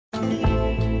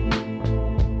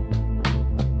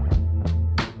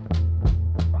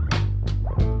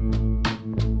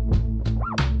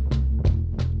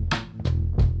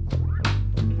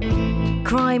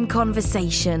Crime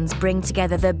Conversations bring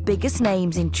together the biggest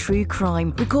names in true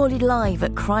crime, recorded live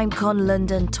at CrimeCon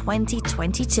London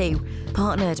 2022,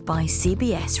 partnered by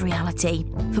CBS Reality.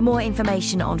 For more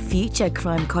information on future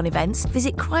CrimeCon events,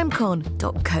 visit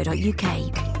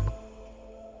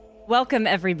crimecon.co.uk. Welcome,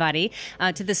 everybody,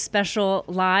 to this special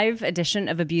live edition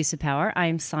of Abuse of Power.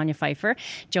 I'm Sonia Pfeiffer,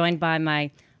 joined by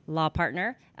my law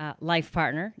partner, life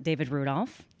partner, David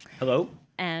Rudolph. Hello.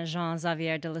 And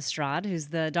Jean-Xavier de Lestrade, who's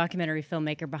the documentary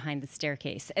filmmaker behind The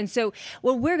Staircase. And so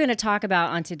what we're going to talk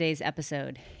about on today's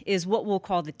episode is what we'll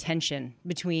call the tension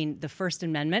between the First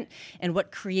Amendment and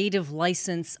what creative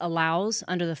license allows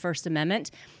under the First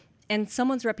Amendment and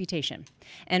someone's reputation.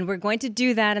 And we're going to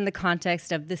do that in the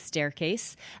context of The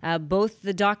Staircase, both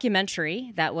the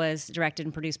documentary that was directed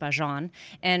and produced by Jean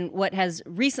and what has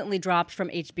recently dropped from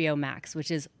HBO Max, which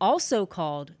is also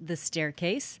called The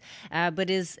Staircase, but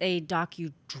is a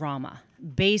docudrama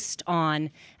based on,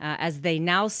 as they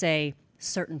now say,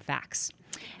 certain facts.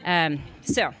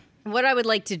 So what I would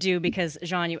like to do, because,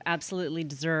 Jean, you absolutely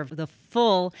deserve the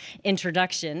full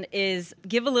introduction, is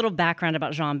give a little background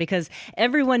about Jean, because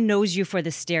everyone knows you for The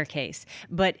Staircase,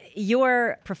 but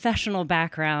your professional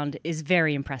background is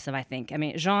very impressive, I think. I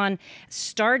mean, Jean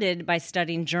started by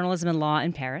studying journalism and law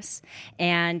in Paris,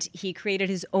 and he created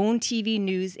his own TV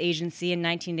news agency in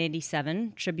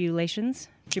 1987, Tribulation.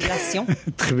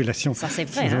 Ça, c'est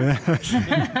vrai,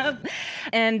 hein?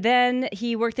 And then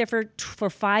he worked there for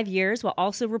 5 years while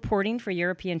also reporting for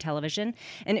European television.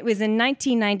 And it was in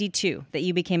 1992 that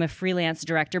you became a freelance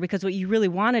director, because what you really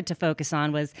wanted to focus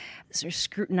on was sort of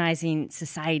scrutinizing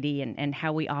society and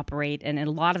how we operate. And a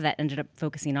lot of that ended up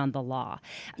focusing on the law.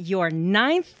 Your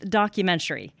 9th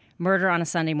documentary, Murder on a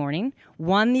Sunday Morning,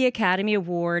 won the Academy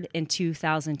Award in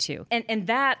 2002. And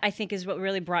that, I think, is what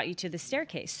really brought you to The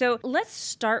Staircase. So let's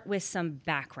start with some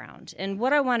background. And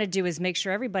what I want to do is make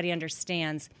sure everybody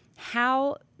understands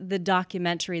how the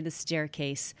documentary The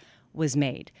Staircase was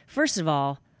made. First of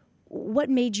all, what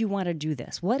made you want to do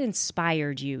this? What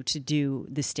inspired you to do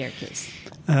The Staircase?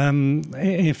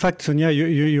 In fact, Sonia,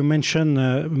 you mentioned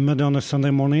Murder on a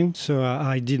Sunday Morning. So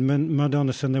I did Murder on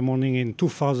a Sunday Morning in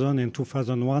 2000 and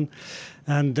 2001.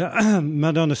 And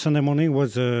Murder on a Sunday Morning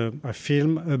was a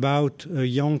film about a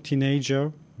young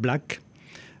teenager, black,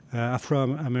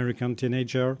 Afro-American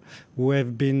teenager, who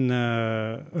have been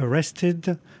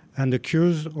arrested and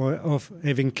accused of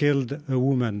having killed a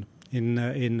woman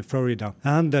in Florida.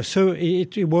 And so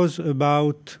it was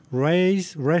about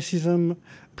racism,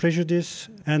 prejudice,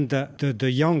 and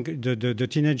the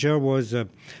teenager was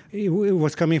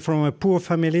coming from a poor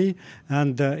family,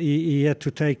 and he had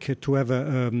to have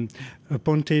a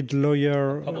appointed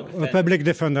lawyer, public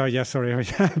defender. Yeah, sorry,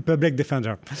 public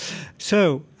defender.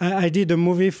 So I did a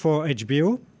movie for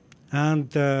HBO, and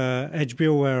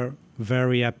HBO were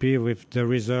very happy with the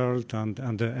result and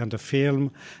the film.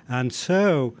 And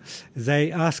so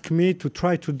they asked me to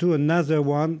try to do another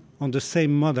one on the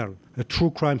same model, a true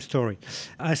crime story.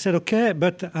 I said, okay,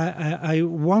 but I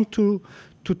want to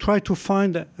try to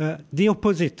find the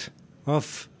opposite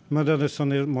of Murder on a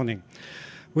Sunday Morning,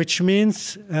 which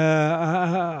means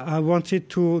I wanted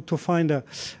to find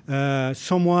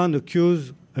someone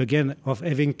accused, again, of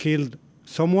having killed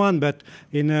someone, but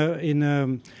in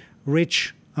a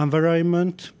rich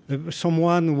environment,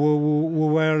 someone who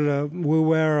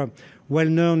were well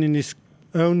known in his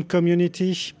own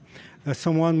community,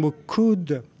 someone who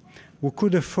could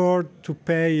afford to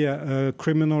pay a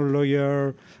criminal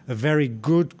lawyer, a very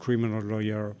good criminal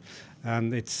lawyer,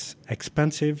 and it's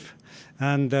expensive,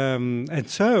 and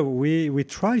so we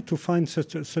try to find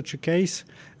such a case,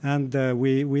 and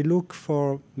we look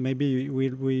for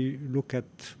we look at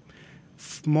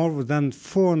more than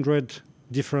 400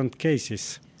 different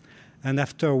cases. And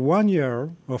after 1 year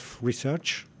of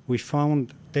research, we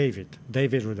found David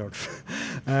Rudolph.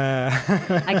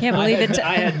 I can't believe it.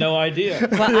 I had no idea.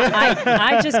 Well,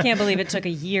 I just can't believe it took a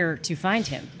year to find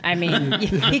him. I mean,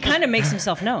 he kind of makes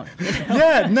himself known. You know?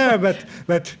 Yeah, no,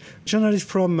 but journalist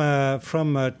from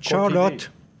Charlotte.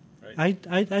 Right.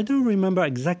 I don't remember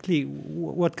exactly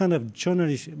what kind of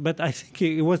journalist, but I think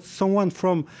it was someone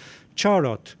from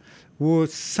Charlotte who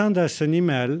sent us an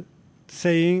email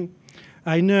saying,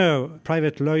 I know a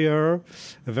private lawyer,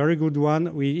 a very good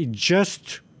one. We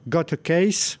just got a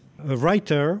case. A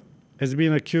writer has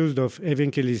been accused of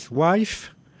having killed his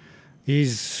wife.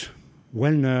 He's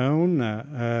well known.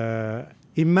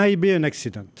 It may be an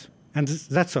accident. And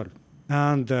that's all.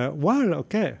 And,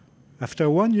 okay. after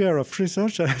 1 year of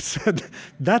research, I said,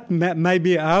 that may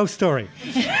be our story.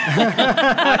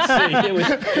 I see.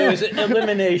 It was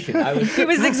elimination. He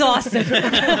was exhausted.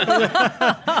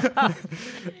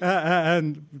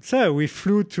 And so we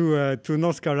flew to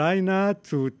North Carolina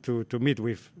to meet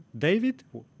with David.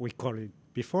 We called it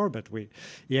before, but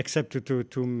he accepted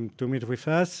to meet with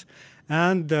us,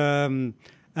 and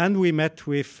we met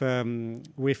with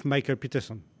Michael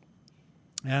Peterson.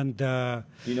 And do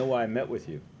you know why I met with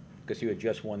you? Because you had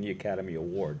just won the Academy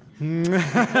Award.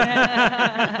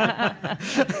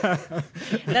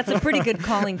 That's a pretty good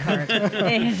calling card.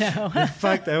 In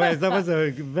fact, that was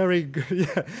a very good.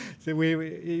 Yeah, so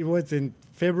it was in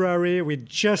February. We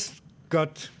just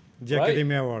got the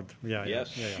Academy Award.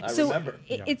 Yes, I so remember.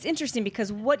 It's interesting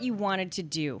because what you wanted to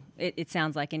do, it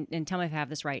sounds like, and tell me if I have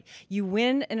this right, you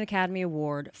win an Academy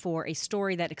Award for a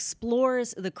story that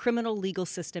explores the criminal legal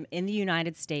system in the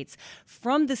United States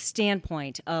from the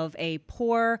standpoint of a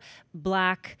poor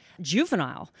black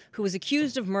juvenile who was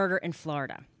accused of murder in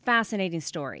Florida. Fascinating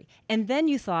story. And then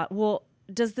you thought, well,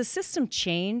 does the system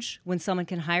change when someone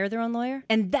can hire their own lawyer?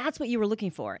 And that's what you were looking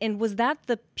for. And was that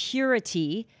the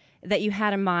purity that you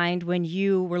had in mind when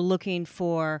you were looking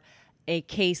for a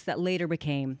case that later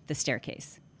became the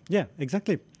staircase? Yeah,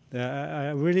 exactly.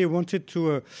 I really wanted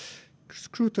to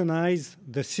scrutinize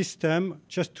the system,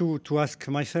 just to ask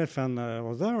myself and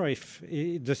others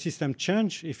if the system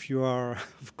changed. If you are,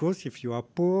 of course, if you are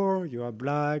poor, you are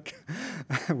black,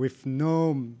 with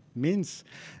no means,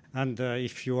 and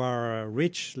if you are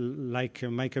rich, like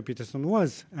Michael Peterson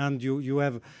was, and you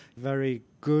have very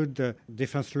good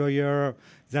defense lawyer,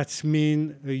 that's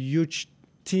mean a huge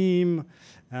team,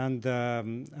 and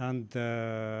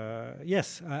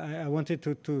yes, I wanted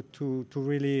to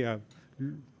really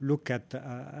look at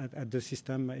the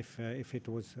system if it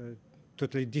was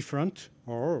totally different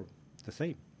or the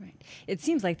same. Right. It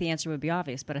seems like the answer would be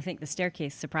obvious, but I think the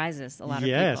staircase surprises a lot of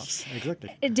people. Yes,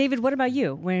 exactly. David, what about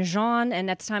you? When Jean,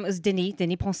 and at the time it was Denis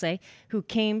Poncet, who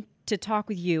came to talk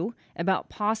with you about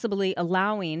possibly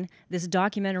allowing this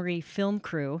documentary film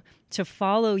crew to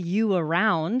follow you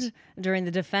around during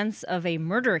the defense of a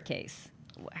murder case,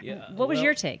 what was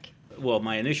your take? Well,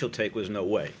 my initial take was no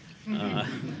way.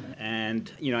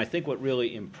 And, I think what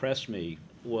really impressed me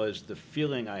was the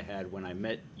feeling I had when I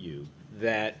met you,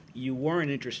 that you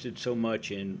weren't interested so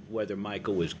much in whether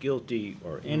Michael was guilty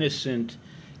or innocent.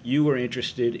 You were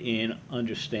interested in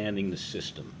understanding the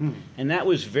system. And that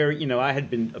was very, I had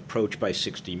been approached by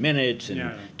 60 Minutes and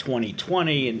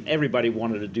 2020, and everybody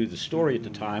wanted to do the story at the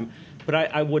time. But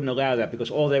I wouldn't allow that,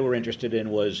 because all they were interested in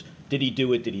was, did he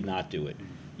do it, did he not do it?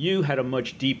 You had a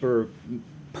much deeper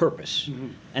purpose,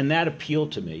 and that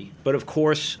appealed to me. But of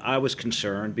course, I was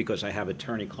concerned because I have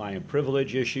attorney-client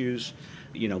privilege issues.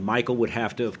 Michael would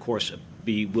have to, of course,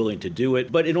 be willing to do it.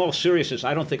 But in all seriousness,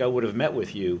 I don't think I would have met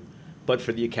with you but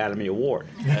for the Academy Award.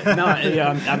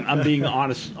 I'm being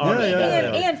honest.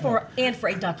 And for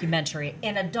a documentary,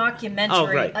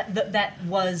 that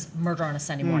was Murder on a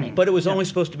Sunday Morning. But it was only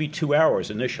supposed to be 2 hours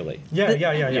initially.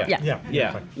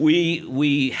 Yeah.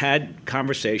 We had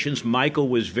conversations. Michael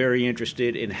was very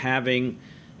interested in having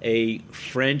a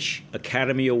French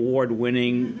Academy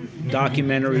Award-winning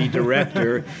documentary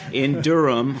director in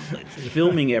Durham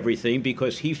filming everything,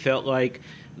 because he felt like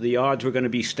the odds were going to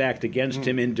be stacked against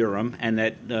him in Durham, and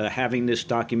that having this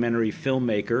documentary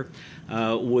filmmaker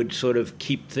would sort of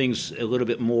keep things a little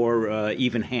bit more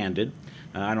even-handed.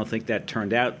 I don't think that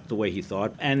turned out the way he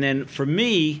thought. And then for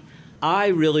me, I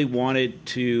really wanted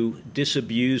to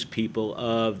disabuse people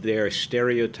of their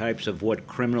stereotypes of what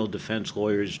criminal defense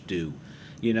lawyers do.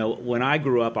 When I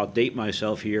grew up, I'll date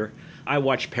myself here, I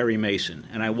watched Perry Mason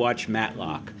and I watched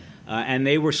Matlock. And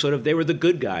they were the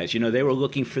good guys. They were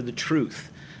looking for the truth.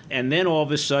 And then all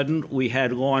of a sudden, we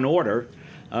had Law and Order,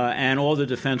 and all the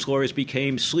defense lawyers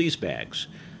became sleazebags.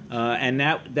 And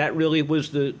that really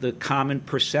was the common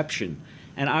perception.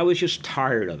 And I was just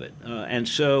tired of it. And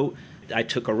so I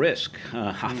took a risk,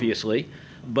 obviously.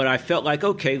 But I felt like,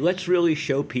 okay, let's really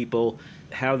show people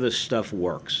how this stuff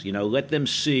works. Let them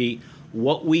see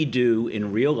what we do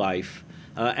in real life.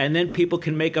 And then people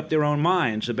can make up their own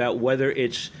minds about whether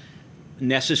it's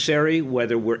necessary,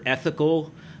 whether we're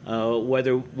ethical,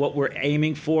 whether what we're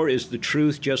aiming for is the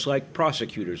truth, just like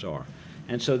prosecutors are.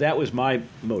 And so that was my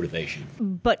motivation.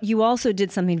 But you also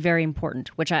did something very important,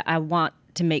 which I want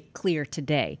to make clear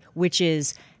today, which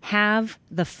is have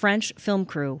the French film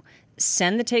crew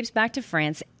send the tapes back to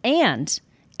France, and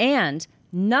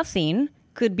nothing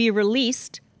could be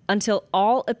released until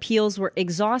all appeals were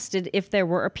exhausted, if there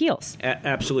were appeals.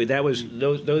 Absolutely.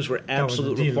 Those were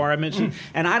absolute requirements.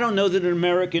 And I don't know that an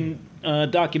American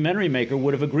documentary maker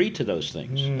would have agreed to those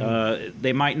things.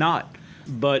 They might not.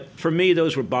 But for me,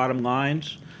 those were bottom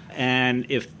lines. And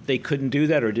if they couldn't do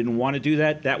that or didn't want to do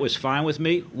that, that was fine with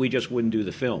me. We just wouldn't do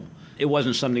the film. It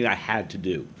wasn't something I had to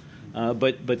do.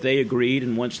 But they agreed,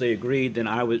 and once they agreed, then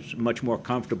I was much more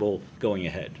comfortable going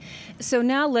ahead. So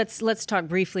now let's talk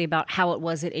briefly about how it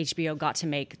was that HBO got to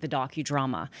make the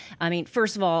docudrama. I mean,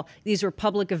 first of all, these were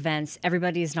public events.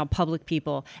 Everybody is now public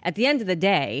people. At the end of the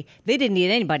day, they didn't need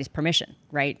anybody's permission,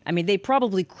 right? I mean, they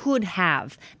probably could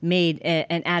have made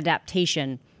an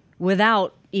adaptation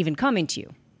without even coming to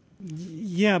you.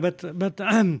 Yeah, but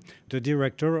the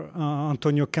director,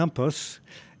 Antonio Campos,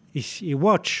 he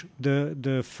watched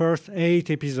the first 8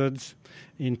 episodes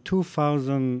in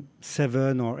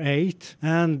 2007 or 8,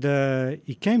 and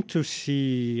he came to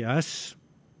see us,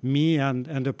 me and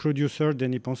the producer,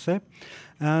 Denis Poncet,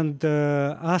 and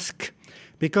asked,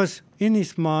 because in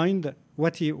his mind,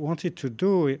 what he wanted to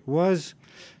do was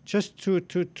just to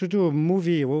do a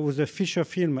movie. What was a feature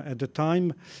film at the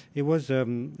time? It was a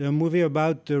movie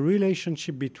about the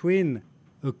relationship between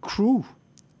a crew,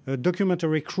 a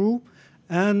documentary crew,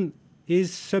 and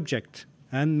his subject,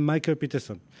 and Michael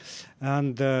Peterson.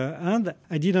 And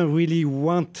I didn't really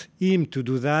want him to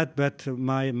do that, but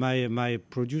my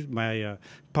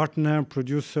partner,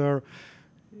 producer,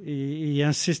 he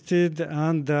insisted,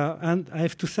 and I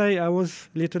have to say I was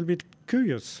a little bit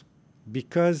curious,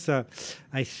 because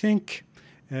I think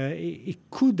it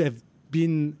could have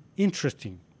been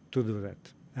interesting to do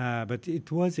that. But it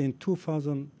was in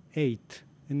 2008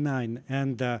 and 2009,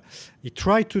 and he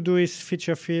tried to do his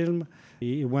feature film.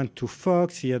 He went to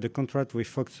Fox. He had a contract with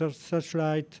Fox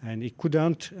Searchlight, and he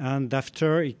couldn't. And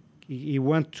after, he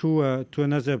went to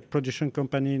another production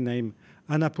company named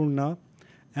Annapurna,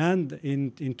 and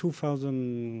in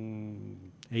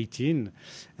 2018,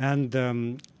 and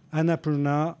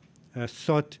Annapurna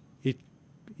thought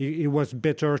it was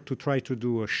better to try to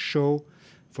do a show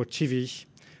for TV,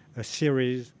 a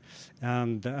series,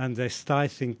 and they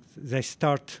start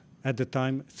at the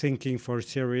time thinking for a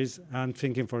series,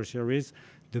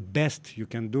 the best you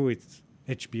can do is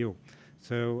HBO.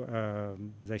 So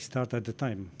they start at the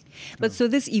time. But so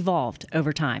this evolved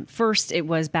over time. First, it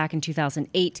was back in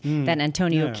 2008 that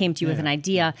Antonio came to you with an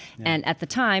idea. And at the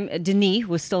time, Denis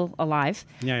was still alive.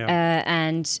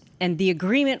 And the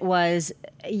agreement was,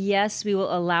 yes, we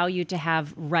will allow you to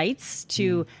have rights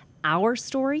to our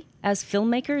story as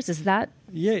filmmakers. Is that?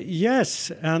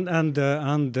 Yes. And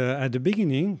at the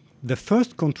beginning, the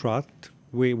first contract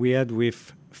we had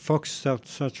with Fox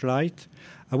Searchlight,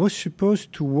 I was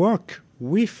supposed to work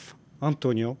with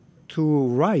Antonio to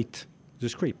write the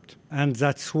script. And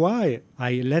that's why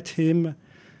I let him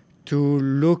to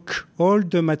look all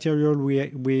the material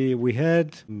we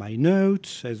had, my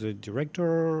notes as a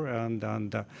director, and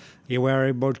he were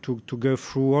able to go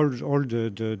through all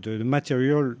the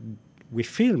material we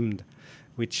filmed,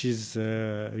 which is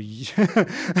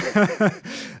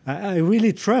I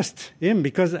really trust him,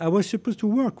 because I was supposed to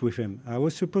work with him. I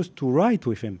was supposed to write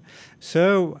with him.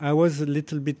 So I was a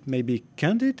little bit maybe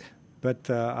candid, but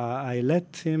I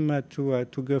let him to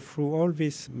go through all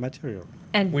this material.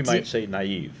 And we might say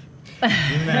naive.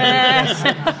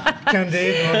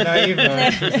 Candid or naive.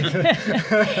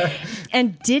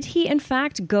 And did he, in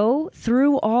fact, go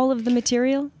through all of the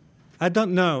material? I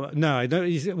don't know. No, I don't.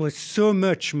 It was so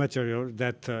much material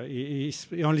that he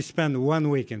only spent 1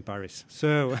 week in Paris.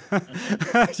 So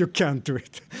you can't do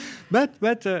it. But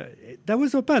that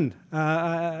was open.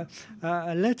 I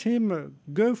let him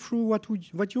go through what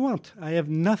you want. I have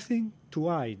nothing to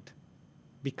hide,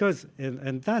 because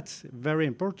and that's very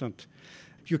important.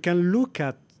 You can look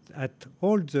at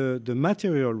all the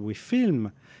material we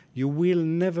film. You will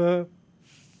never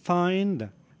find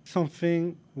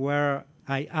something where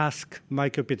I ask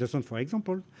Michael Peterson, for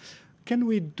example, can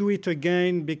we do it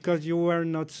again because you were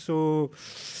not so...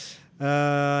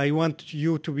 I want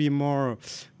you to be more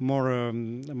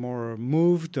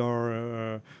moved,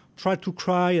 or try to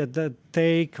cry at that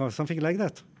take, or something like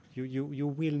that. You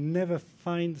will never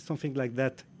find something like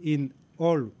that in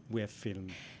all we have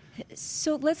filmed.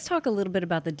 So let's talk a little bit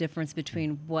about the difference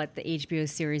between what the HBO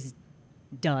series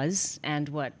does and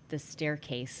what the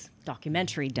Staircase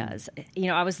documentary does. You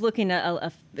know, I was looking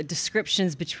at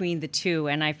descriptions between the two,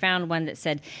 and I found one that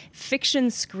said, fiction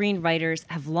screenwriters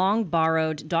have long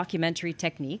borrowed documentary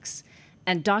techniques,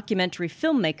 and documentary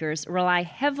filmmakers rely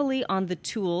heavily on the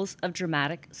tools of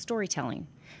dramatic storytelling.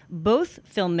 Both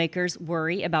filmmakers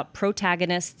worry about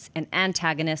protagonists and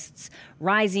antagonists,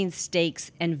 rising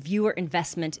stakes, and viewer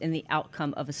investment in the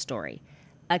outcome of a story.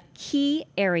 A key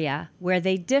area where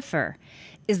they differ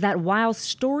is that while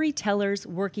storytellers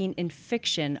working in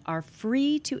fiction are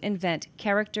free to invent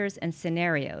characters and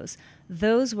scenarios,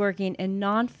 those working in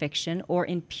nonfiction or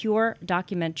in pure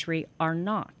documentary are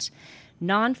not.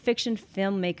 Nonfiction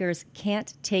filmmakers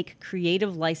can't take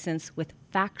creative license with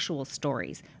factual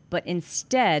stories, but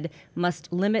instead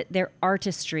must limit their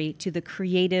artistry to the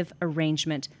creative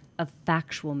arrangement of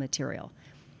factual material,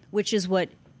 which is what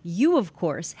you, of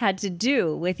course, had to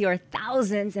do with your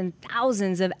thousands and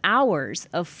thousands of hours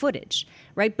of footage,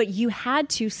 right? But you had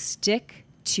to stick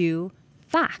to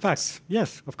facts. Facts,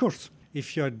 yes, of course.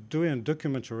 If you're doing a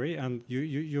documentary and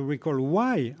you recall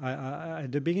why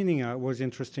at the beginning I was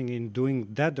interested in doing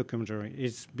that documentary,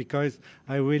 it's because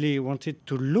I really wanted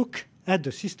to look at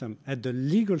the system, at the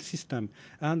legal system.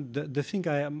 And the thing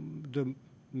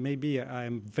maybe I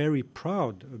am very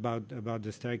proud about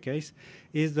the staircase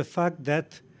is the fact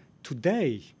that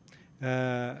today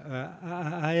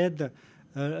I had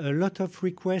a lot of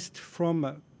requests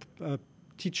from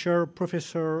teacher,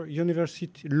 professor,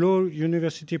 law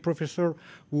university professor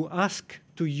who ask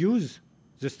to use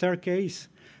the staircase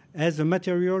as a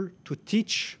material to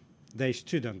teach their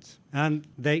students. And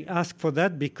they ask for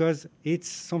that because it's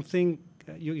something,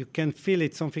 you can feel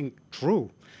it's something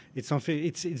true. It's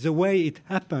the way it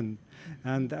happened.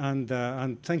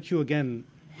 And thank you again,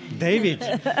 David,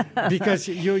 because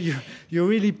you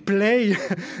really play.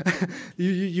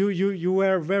 you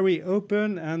were very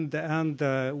open, and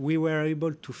we were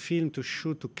able to film, to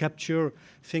shoot, to capture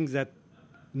things that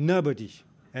nobody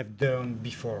have done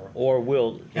before or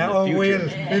will in the future. Will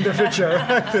in the future,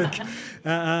 I think.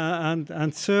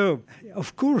 And so,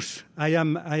 of course, I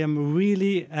am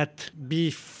really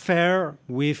be fair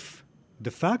with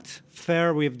the facts,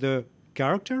 fair with the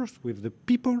characters, with the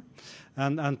people,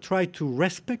 and try to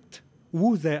respect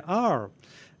who they are.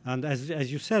 And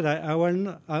as you said, I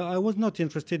was not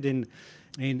interested in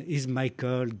is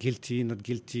Michael guilty, not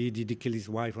guilty, did he kill his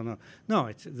wife or not?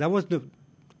 No, that was the.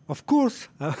 Of course,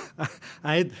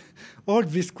 I had all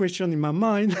these questions in my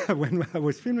mind when I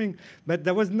was filming, but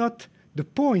that was not the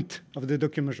point of the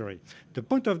documentary. The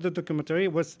point of the documentary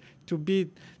was to be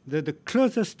the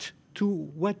closest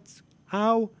to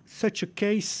how such a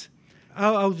case,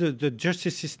 how the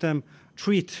justice system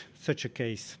treat such a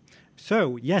case.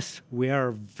 So, yes, we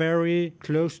are very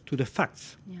close to the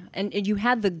facts. Yeah. And you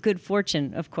had the good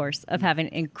fortune, of course, of having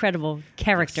incredible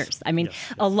characters. Yes. I mean,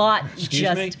 yes. a lot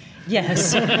Excuse me?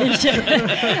 Yes.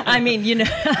 I mean,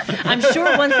 I'm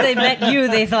sure once they met you,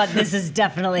 they thought, this is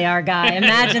definitely our guy.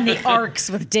 Imagine the arcs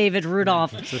with David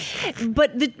Rudolph.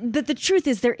 But the truth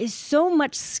is there is so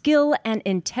much skill and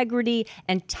integrity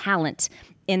and talent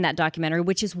in that documentary,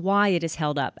 which is why it is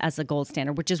held up as a gold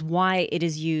standard, which is why it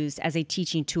is used as a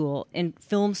teaching tool in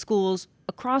film schools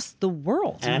across the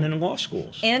world. And in law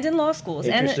schools.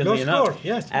 Interestingly enough.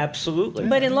 Yes. Absolutely.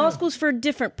 But in law schools for a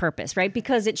different purpose, right?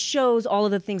 Because it shows all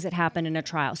of the things that happen in a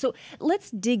trial. So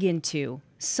let's dig into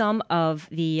some of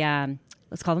the,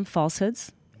 let's call them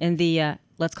falsehoods, in the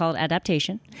let's call it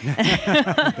adaptation.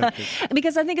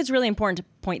 Because I think it's really important to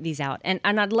point these out. And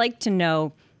I'd like to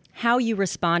know how you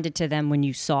responded to them when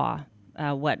you saw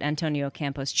what Antonio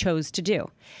Campos chose to do.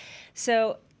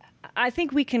 So I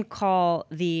think we can call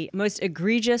the most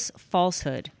egregious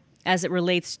falsehood as it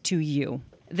relates to you,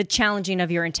 the challenging of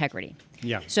your integrity.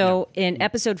 Yeah. So in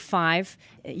episode 5,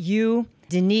 you,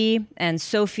 Denis, and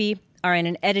Sophie are in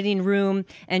an editing room,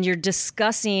 and you're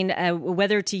discussing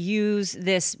whether to use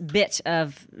this bit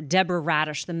of Deborah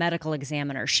Radish, the medical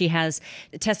examiner. She has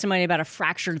testimony about a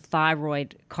fractured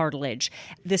thyroid cartilage.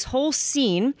 This whole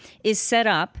scene is set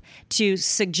up to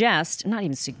suggest, not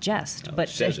even suggest, but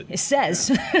it says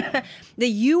that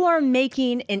you are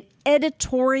making an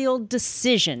editorial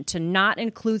decision to not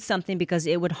include something because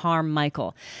it would harm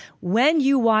Michael. When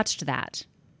you watched that,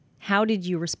 how did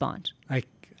you respond?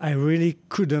 I really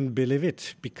couldn't believe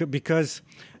it because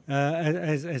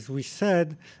as we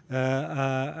said,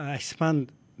 I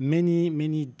spent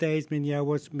many days, many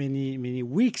hours, many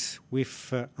weeks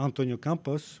with Antonio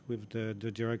Campos, with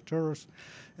the directors,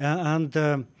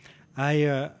 and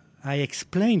I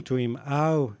explained to him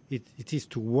how it is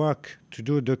to work, to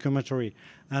do a documentary,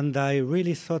 and I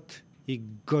really thought he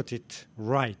got it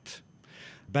right.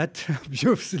 But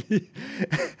obviously,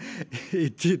 he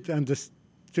did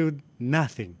understand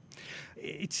nothing.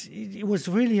 it was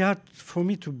really hard for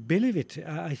me to believe it.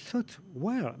 I thought,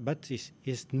 well, but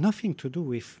it's nothing to do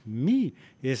with me.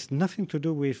 It's nothing to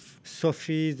do with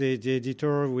Sophie, the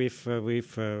editor, with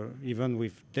even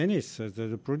with Dennis,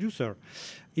 the producer.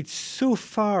 It's so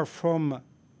far from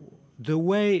the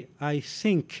way I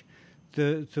think,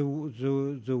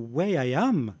 the way I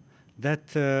am,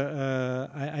 that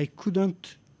I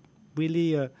couldn't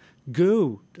really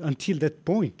go until that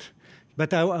point.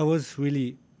 But I was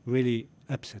really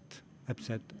upset.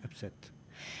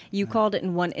 You called it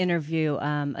in one interview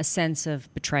a sense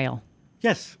of betrayal.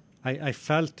 Yes, I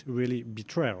felt really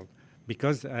betrayal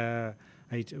because I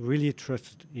really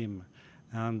trusted him.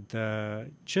 And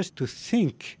just to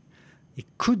think he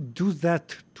could do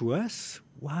that to us,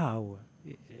 wow.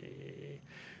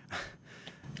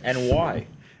 And why?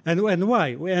 And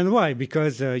why?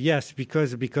 Because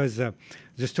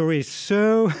the story is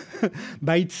so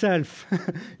by itself,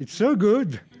 it's so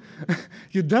good.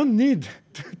 You don't need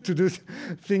to do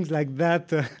things like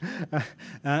that,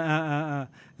 and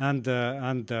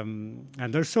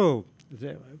also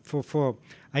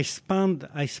I spent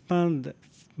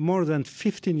more than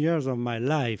 15 years of my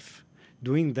life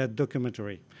doing that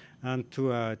documentary, and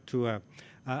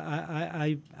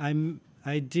I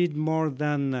did more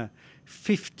than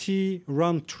 50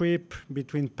 round trip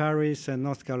between Paris and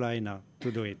North Carolina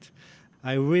to do it.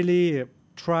 I really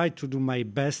tried to do my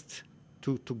best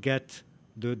to get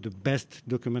the best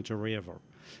documentary ever,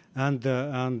 and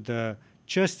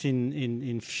just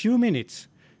in few minutes,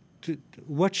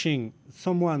 watching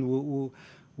someone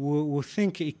who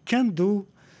think he can do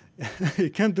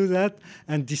that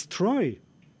and destroy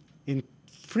in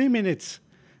 3 minutes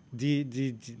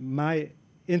my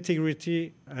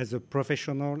integrity as a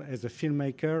professional, as a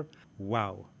filmmaker.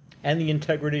 Wow. And the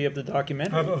integrity of the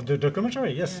documentary. Of the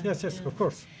documentary, yes, of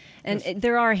course. And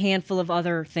there are a handful of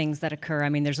other things that occur. I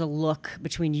mean, there's a look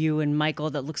between you and Michael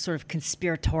that looks sort of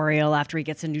conspiratorial after he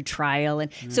gets a new trial,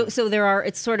 and so there are.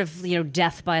 It's sort of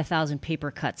death by 1,000 paper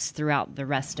cuts throughout the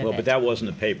rest of it. Well, but that wasn't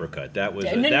a paper cut. That was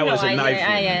a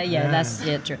knife. That's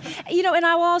true. And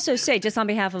I will also say, just on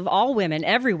behalf of all women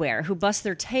everywhere who bust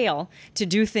their tail to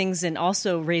do things and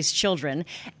also raise children,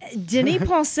 Denis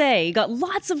Pensée got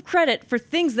lots of credit for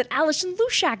things that Alison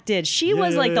Lushak did. She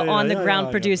was like the on-the-ground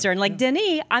producer, and like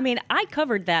Denis, I mean, I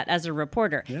covered that as a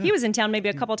reporter. Yeah. He was in town maybe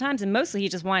a couple times, and mostly he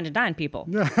just wined and dined people.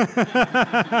 Yeah,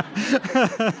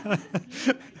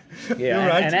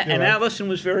 right. And Alison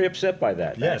was very upset by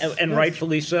that. Yes. And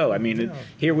rightfully so. I mean,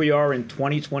 here we are in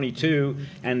 2022,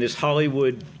 and this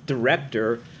Hollywood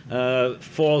director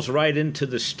falls right into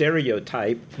the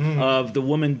stereotype of the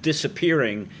woman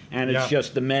disappearing, and it's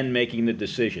just the men making the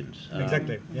decisions.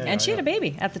 Exactly. And she had a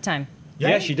baby at the time.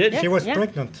 Yeah, she did. She was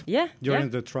pregnant during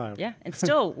the trial. Yeah, and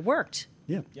still worked.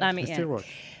 I mean, it still worked.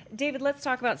 David, let's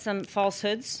talk about some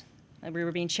falsehoods. We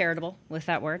were being charitable with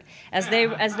that word, as they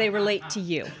relate to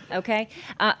you, okay?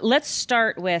 Let's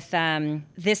start with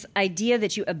this idea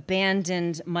that you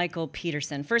abandoned Michael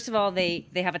Peterson. First of all, they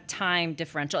have a time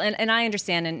differential, and I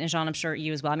understand, and Jean, I'm sure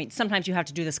you as well. I mean, sometimes you have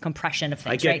to do this compression of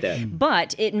things, I get right? that.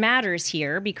 But it matters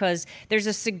here because there's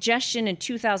a suggestion in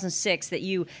 2006 that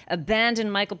you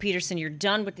abandoned Michael Peterson, you're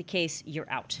done with the case, you're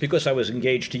out. Because I was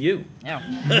engaged to you. Oh.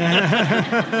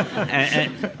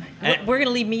 We're going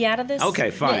to leave me out of this? Okay,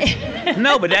 fine.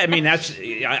 No, but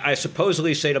I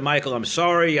supposedly say to Michael, I'm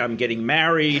sorry, I'm getting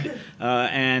married,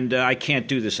 and I can't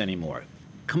do this anymore.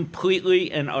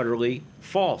 Completely and utterly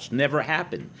false. Never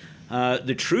happened.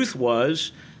 The truth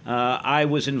was, I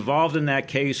was involved in that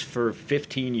case for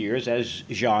 15 years, as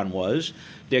Jean was.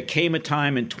 There came a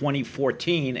time in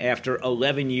 2014, after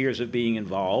 11 years of being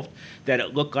involved, that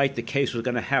it looked like the case was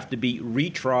going to have to be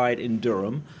retried in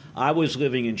Durham. I was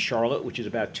living in Charlotte, which is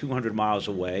about 200 miles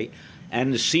away.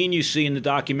 And the scene you see in the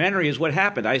documentary is what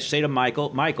happened. I say to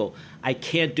Michael, I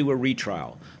can't do a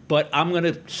retrial, but I'm going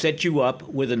to set you up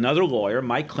with another lawyer,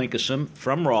 Mike Klinkesum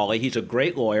from Raleigh. He's a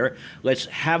great lawyer. Let's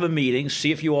have a meeting,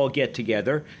 see if you all get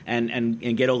together and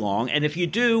get along. And if you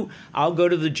do, I'll go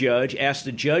to the judge, ask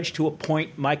the judge to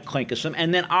appoint Mike Klinkesum,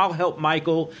 and then I'll help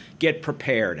Michael get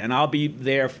prepared, and I'll be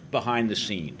there behind the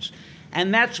scenes.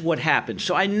 And that's what happened.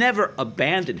 So I never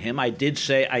abandoned him. I did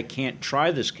say I can't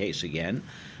try this case again.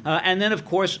 And then, of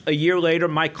course, a year later,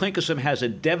 Mike Klinkesum has a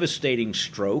devastating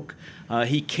stroke.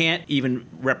 He can't even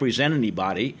represent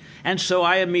anybody. And so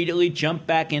I immediately jumped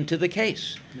back into the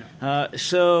case.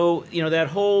 So, that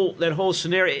whole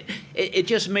scenario, it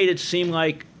just made it seem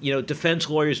like, defense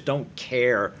lawyers don't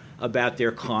care about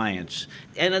their clients.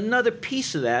 And another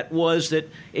piece of that was that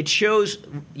it shows,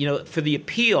 for the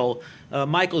appeal,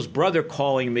 Michael's brother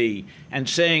calling me and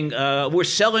saying, we're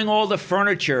selling all the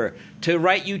furniture to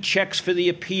write you checks for the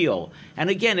appeal. And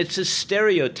again, it's a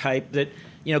stereotype that,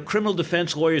 criminal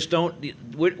defense lawyers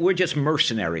we're just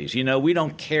mercenaries. We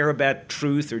don't care about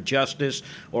truth or justice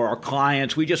or our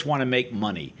clients. We just want to make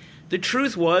money. The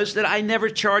truth was that I never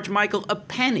charged Michael a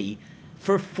penny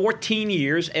for 14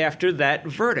 years after that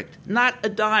verdict. Not a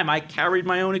dime. I carried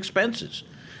my own expenses.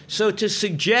 So to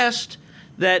suggest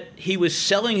that he was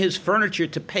selling his furniture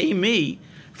to pay me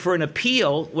for an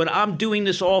appeal when I'm doing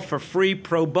this all for free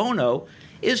pro bono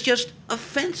is just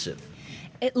offensive.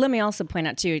 Let me also point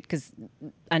out, too, because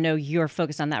I know you're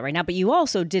focused on that right now, but you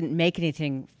also didn't make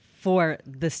anything for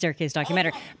the Staircase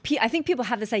documentary. I think people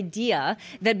have this idea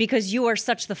that because you are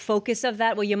such the focus of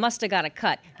that, well, you must have got a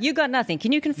cut. You got nothing.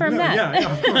 Can you confirm that?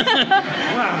 Yeah, of course.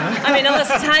 Wow. I mean,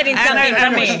 unless it's hiding something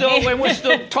from me. And we're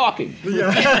still talking.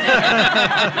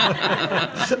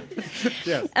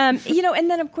 Yes. And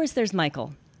then, of course, there's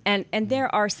Michael. And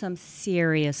there are some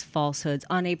serious falsehoods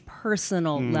on a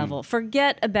personal level.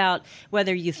 Forget about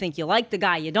whether you think you like the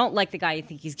guy, you don't like the guy, you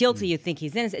think he's guilty, you think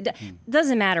he's innocent. It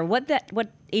doesn't matter. What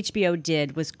HBO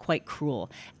did was quite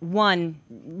cruel. One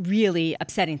really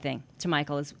upsetting thing to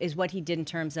Michael is what he did in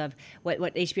terms of what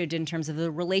HBO did in terms of the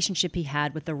relationship he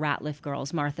had with the Ratliff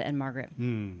girls, Martha and Margaret.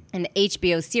 In the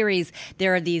HBO series,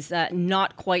 there are these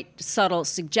not quite subtle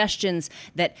suggestions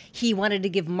that he wanted to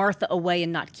give Martha away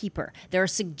and not keep her. There are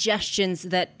suggestions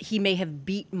that he may have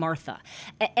beat Martha.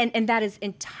 And that is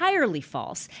entirely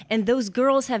false. And those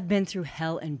girls have been through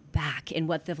hell and back in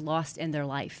what they've lost in their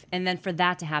life. And then for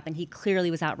that to happen, he clearly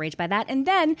was outraged by that. And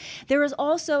then there is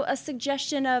also a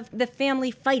suggestion of the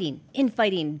family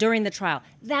infighting during the trial.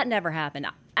 That never happened.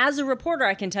 As a reporter,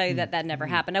 I can tell you that never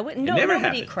happened.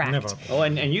 Nobody cracked. Never. Oh,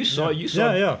 and you saw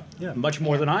much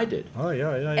more than I did. Oh,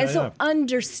 yeah. And so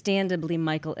understandably,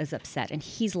 Michael is upset and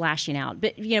he's lashing out.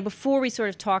 But, before we sort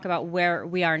of talk about where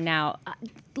we are now,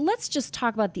 let's just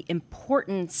talk about the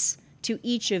importance to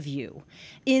each of you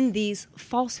in these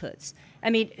falsehoods. I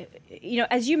mean,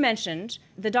 as you mentioned,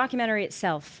 the documentary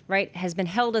itself, right, has been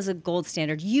held as a gold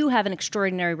standard. You have an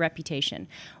extraordinary reputation.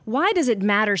 Why does it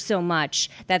matter so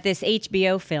much that this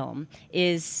HBO film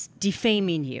is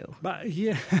defaming you? But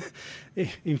yeah,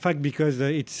 in fact, because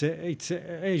it's a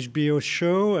HBO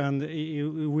show and it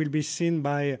will be seen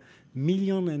by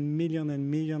million and million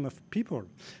and million of people,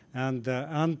 and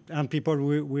people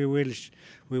we will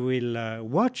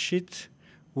watch it.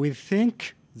 We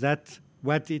think that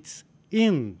what it's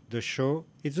in the show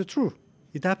is the truth.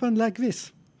 It happened like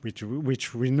this, which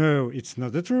we know it's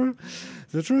not the truth.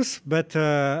 But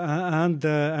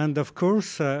and of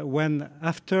course, when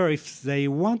after if they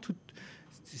want to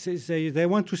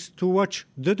watch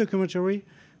the documentary,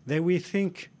 they will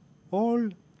think all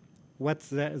what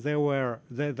they will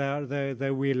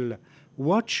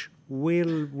watch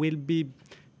will be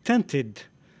tainted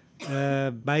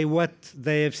by what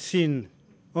they have seen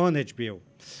on HBO.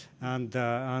 And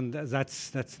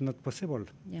that's not possible.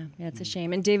 Yeah, it's a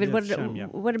shame. And David,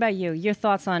 what about you? Your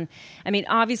thoughts on? I mean,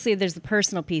 obviously there's the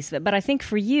personal piece of it, but I think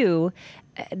for you,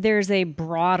 there's a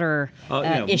broader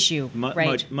issue,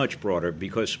 right? Much broader,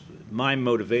 because my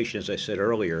motivation, as I said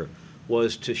earlier,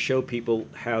 was to show people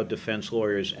how defense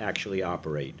lawyers actually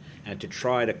operate and to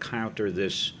try to counter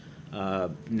this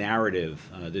narrative,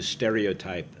 this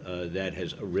stereotype that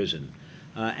has arisen,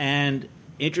 and.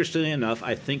 Interestingly enough,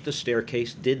 I think the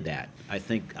Staircase did that. I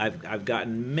think I've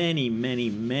gotten many, many,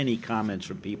 many comments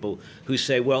from people who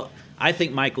say, well, I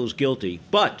think Michael's guilty,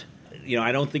 but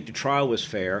I don't think the trial was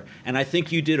fair, and I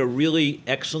think you did a really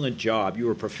excellent job. You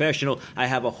were professional. I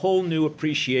have a whole new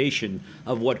appreciation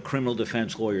of what criminal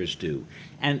defense lawyers do.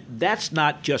 And that's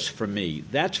not just for me.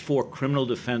 That's for criminal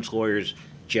defense lawyers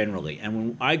generally. And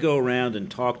when I go around and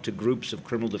talk to groups of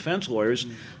criminal defense lawyers,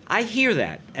 I hear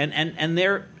that, and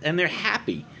they're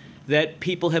happy that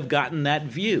people have gotten that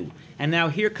view. And now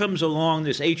here comes along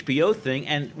this HBO thing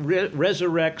and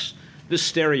resurrects the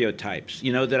stereotypes,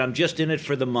 that I'm just in it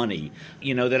for the money,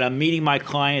 that I'm meeting my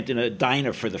client in a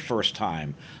diner for the first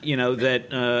time,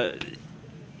 that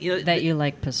you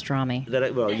like pastrami.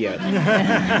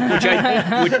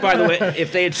 Which, by the way,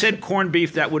 if they had said corned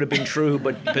beef, that would have been true,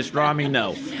 but pastrami,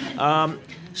 no.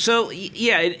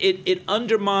 It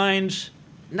undermines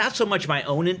not so much my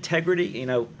own integrity,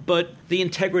 but the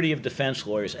integrity of defense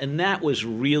lawyers, and that was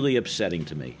really upsetting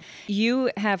to me.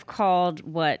 You have called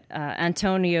what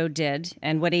Antonio did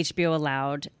and what HBO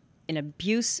allowed an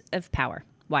abuse of power.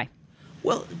 Why?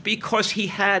 Well, because he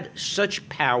had such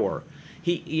power.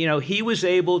 He was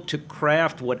able to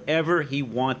craft whatever he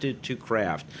wanted to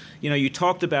craft. You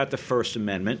talked about the First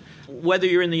Amendment. Whether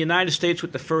you're in the United States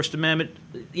with the First Amendment,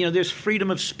 there's freedom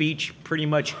of speech pretty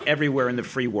much everywhere in the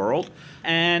free world.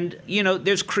 And,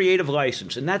 there's creative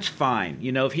license, and that's fine.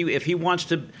 If he wants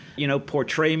to,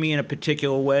 portray me in a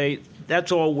particular way,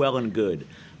 that's all well and good.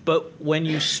 But when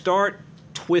you start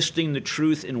twisting the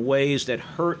truth in ways that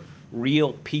hurt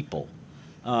real people,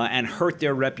 and hurt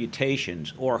their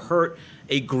reputations or hurt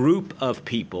a group of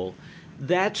people,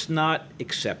 that's not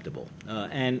acceptable.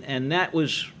 And that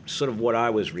was sort of what I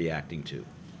was reacting to.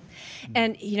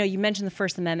 And, you mentioned the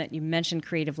First Amendment, you mentioned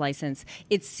creative license.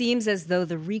 It seems as though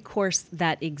the recourse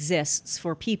that exists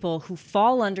for people who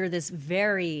fall under this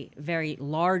very, very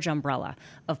large umbrella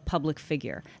of public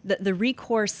figure, the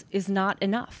recourse is not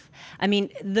enough. I mean,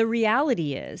 the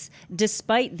reality is,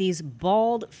 despite these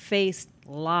bald-faced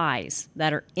lies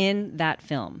that are in that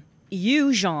film,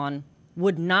 you, Jean,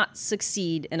 would not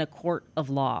succeed in a court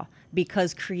of law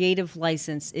because creative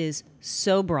license is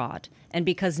so broad. And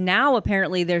because now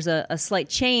apparently there's a slight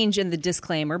change in the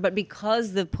disclaimer, but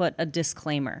because they've put a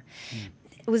disclaimer.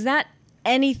 Was that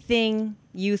anything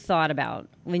you thought about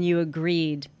when you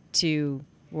agreed to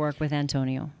work with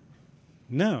Antonio?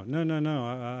 No.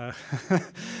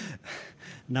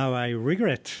 Now I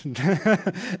regret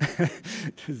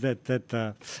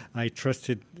that I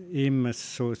trusted him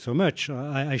so much.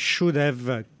 I should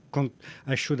have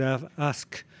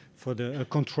asked for the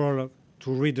control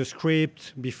to read the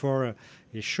script before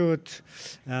he shoot,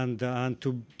 and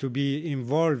to be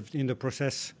involved in the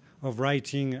process of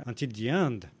writing until the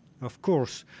end, of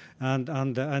course,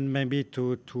 and maybe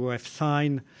to have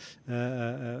signed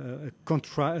a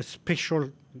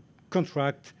special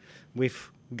contract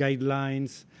with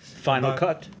guidelines. Final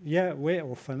cut. Yeah,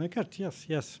 or final cut.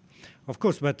 Yes, of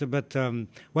course. But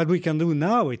what we can do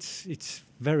now, it's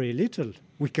very little.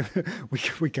 We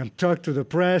can talk to the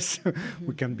press.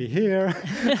 We can be here.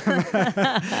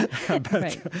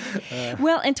 Right.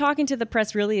 Well, and talking to the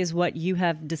press really is what you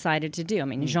have decided to do. I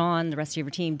mean, Jean, the rest of your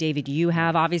team, David, you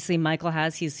have. Obviously, Michael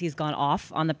has. He's gone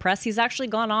off on the press. He's actually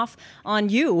gone off on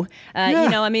you.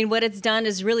 I mean, what it's done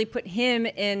is really put him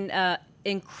in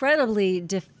incredibly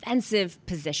defensive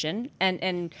position,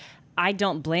 and I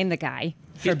don't blame the guy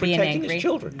for being angry. His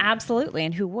children. Absolutely,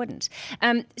 and who wouldn't?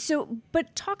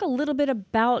 But talk a little bit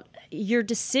about your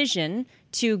decision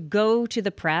to go to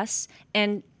the press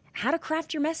and how to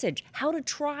craft your message, how to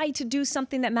try to do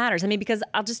something that matters. I mean, because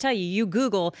I'll just tell you, you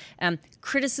Google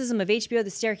criticism of HBO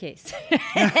The Staircase,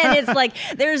 and it's like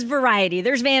there's Variety,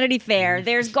 there's Vanity Fair,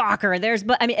 there's Gawker,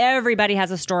 everybody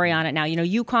has a story on it now.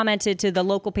 You commented to the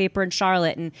local paper in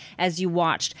Charlotte, and as you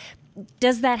watched,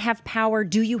 does that have power?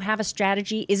 Do you have a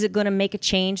strategy? Is it going to make a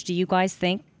change, do you guys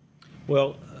think?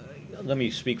 Well, let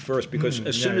me speak first, because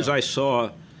as soon as I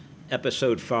saw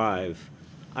episode 5,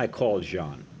 I called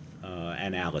Jean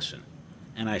and Allison,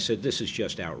 and I said, this is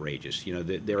just outrageous.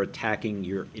 They're attacking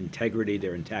your integrity.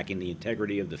 They're attacking the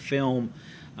integrity of the film,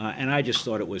 and I just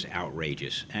thought it was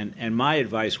outrageous. And my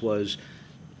advice was,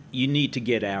 you need to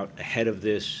get out ahead of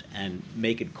this and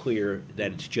make it clear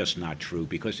that it's just not true,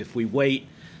 because if we wait,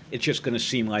 it's just going to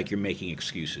seem like you're making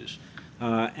excuses.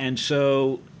 And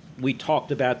so we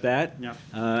talked about that,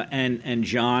 and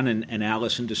John and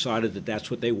Allison decided that that's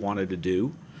what they wanted to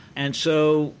do. And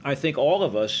so I think all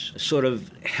of us sort of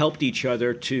helped each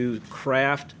other to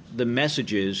craft the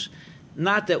messages,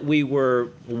 not that we were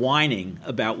whining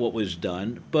about what was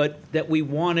done, but that we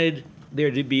wanted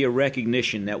there to be a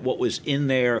recognition that what was in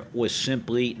there was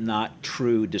simply not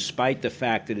true, despite the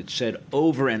fact that it said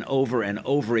over and over and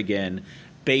over again,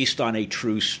 based on a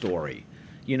true story.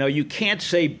 You can't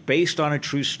say based on a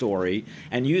true story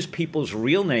and use people's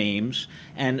real names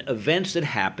and events that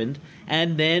happened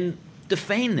and then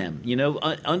defame them,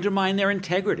 undermine their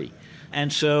integrity.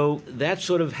 And so that's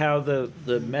sort of how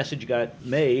the message got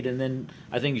made. And then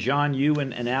I think Jean, you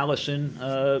and Allison,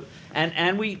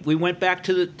 and we went back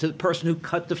to the person who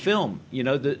cut the film,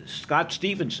 the Scott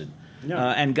Stevenson,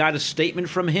 and got a statement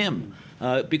from him,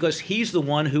 because he's the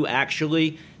one who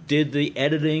actually did the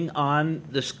editing on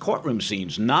the courtroom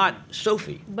scenes, not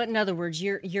Sophie. But in other words,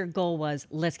 your goal was,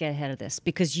 let's get ahead of this,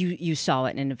 because you saw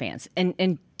it in advance.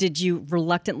 And did you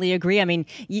reluctantly agree? I mean,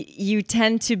 you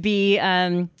tend to be,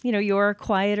 you're a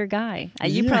quieter guy.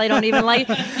 You probably don't even like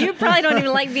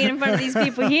being in front of these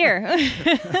people here.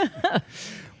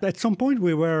 At some point,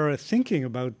 we were thinking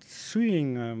about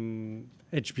suing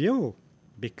HBO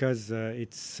because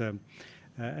it's.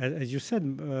 As you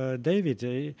said,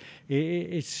 David,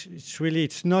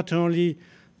 it's not only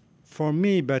for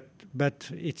me, but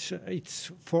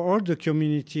it's for all the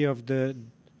community of the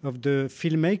of the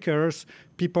filmmakers,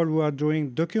 people who are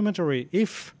doing documentary.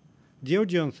 If the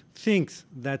audience thinks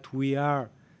that we are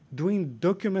doing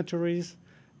documentaries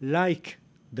like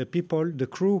the people, the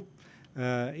crew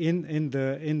in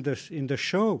the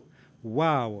show,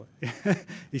 wow,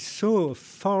 it's so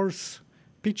false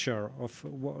picture of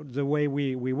the way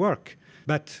we work.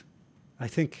 But I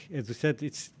think, as I said,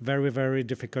 it's very, very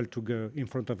difficult to go in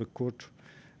front of a court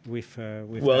with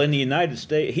well, in the United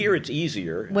States, here it's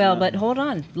easier. Well, but hold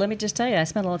on. Let me just tell you, I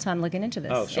spent a little time looking into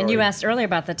this. Oh, sorry. And you asked earlier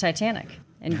about the Titanic.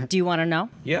 And do you want to know?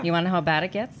 Yeah. You want to know how bad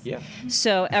it gets? Yeah.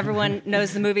 So everyone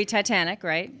knows the movie Titanic,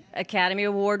 right? Academy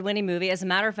Award-winning movie. As a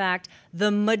matter of fact, the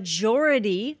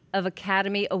majority of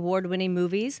Academy Award-winning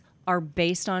movies are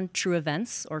based on true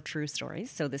events or true stories,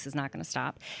 so this is not going to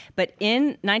stop. But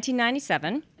in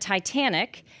 1997,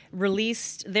 Titanic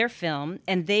released their film,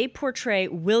 and they portray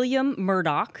William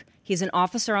Murdoch, he's an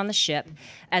officer on the ship,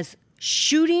 as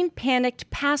shooting panicked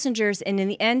passengers and in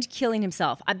the end killing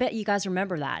himself. I bet you guys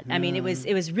remember that. I mean, it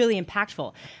was really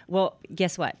impactful. Well,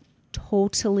 guess what?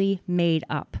 Totally made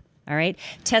up. All right.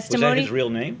 Testimony. Was that his real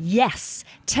name? Yes.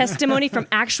 Testimony from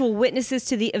actual witnesses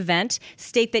to the event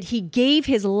state that he gave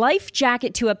his life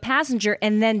jacket to a passenger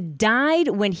and then died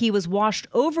when he was washed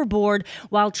overboard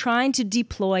while trying to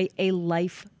deploy a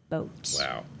lifeboat.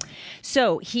 Wow.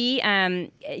 So he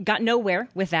got nowhere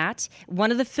with that.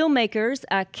 One of the filmmakers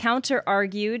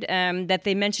counter-argued that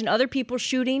they mentioned other people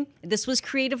shooting. This was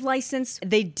creative license.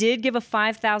 They did give a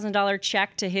 $5,000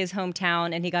 check to his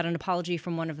hometown, and he got an apology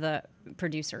from one of the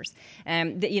producers.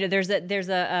 There's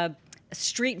a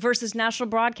Street versus National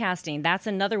Broadcasting. That's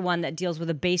another one that deals with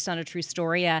a based on a true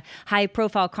story. A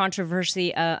high-profile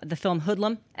controversy, the film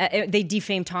Hoodlum. They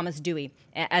defamed Thomas Dewey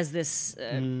as this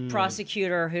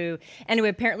prosecutor who, anyway,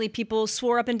 apparently people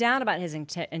swore up and down about his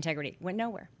integrity. Went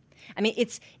nowhere. I mean,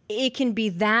 it can be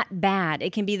that bad.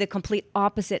 It can be the complete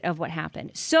opposite of what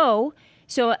happened. So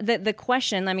the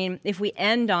question, I mean, if we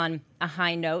end on a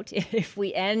high note, if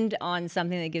we end on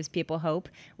something that gives people hope,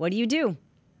 what do you do?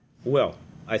 Well,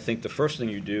 I think the first thing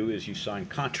you do is you sign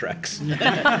contracts to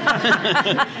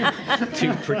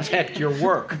protect your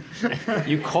work.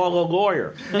 You call a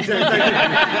lawyer. You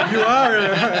are.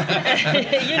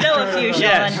 You know a few, Sean.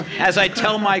 Yes, as I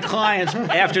tell my clients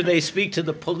after they speak to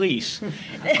the police,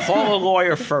 call a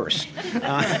lawyer first.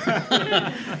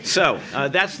 So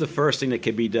that's the first thing that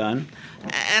can be done.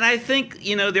 And I think,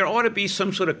 there ought to be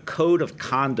some sort of code of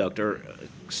conduct or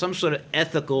some sort of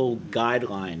ethical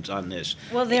guidelines on this.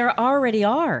 Well, there already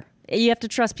are. You have to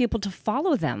trust people to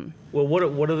follow them. Well, what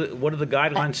do the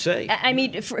guidelines say? I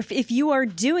mean, if you are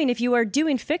doing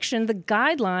fiction, the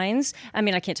guidelines. I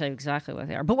mean, I can't tell you exactly what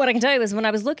they are, but what I can tell you is when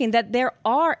I was looking, that there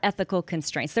are ethical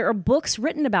constraints. There are books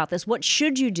written about this. What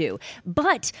should you do?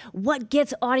 But what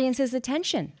gets audiences'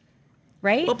 attention?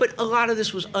 Right? Well, but a lot of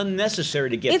this was unnecessary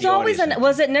to get. It's the always audience.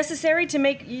 Was it necessary to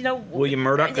make William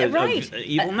Murdoch right?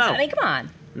 Evil? No. I mean, come on.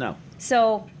 No.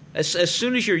 So as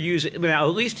soon as you're using, at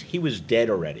least he was dead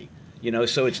already.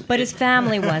 So it's. But his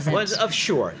family wasn't.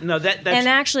 Sure. No, that's. And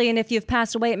actually, if you've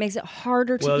passed away, it makes it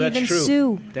harder to even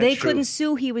sue. They couldn't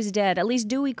sue. He was dead. At least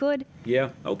Dewey could. Yeah.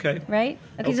 Okay. Right.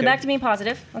 Okay. So back to being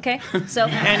positive. Okay. So.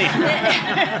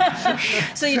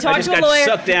 So you talk to a lawyer. I just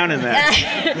got sucked down in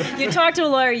that. You talk to a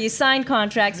lawyer. You sign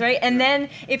contracts, right? And then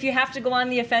if you have to go on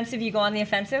the offensive, you go on the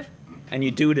offensive. And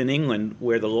you do it in England,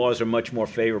 where the laws are much more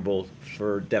favorable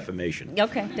for defamation.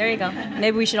 Okay, there you go.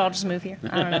 Maybe we should all just move here.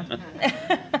 I don't know.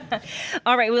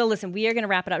 All right, well, listen, we are going to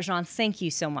wrap it up. Jean, thank you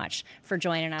so much for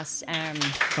joining us.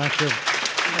 Thank you.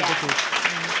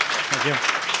 Thank you.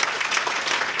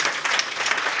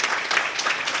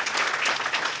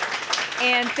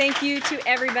 And thank you to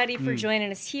everybody for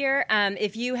joining us here.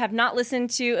 If you have not listened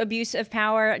to Abuse of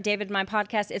Power, David, my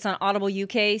podcast, it's on Audible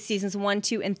UK. Seasons 1,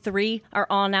 2, and 3 are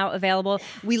all now available.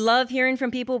 We love hearing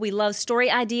from people. We love story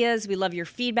ideas. We love your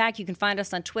feedback. You can find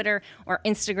us on Twitter or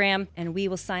Instagram, and we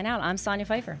will sign out. I'm Sonia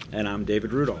Pfeiffer. And I'm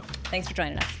David Rudolph. Thanks for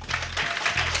joining us.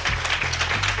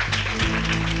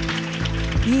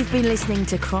 You've been listening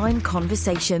to Crime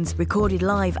Conversations, recorded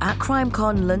live at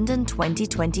CrimeCon London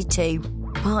 2022.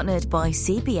 Partnered by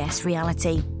CBS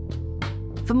Reality.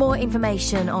 For more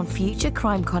information on future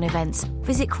CrimeCon events,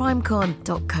 visit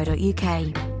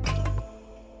crimecon.co.uk.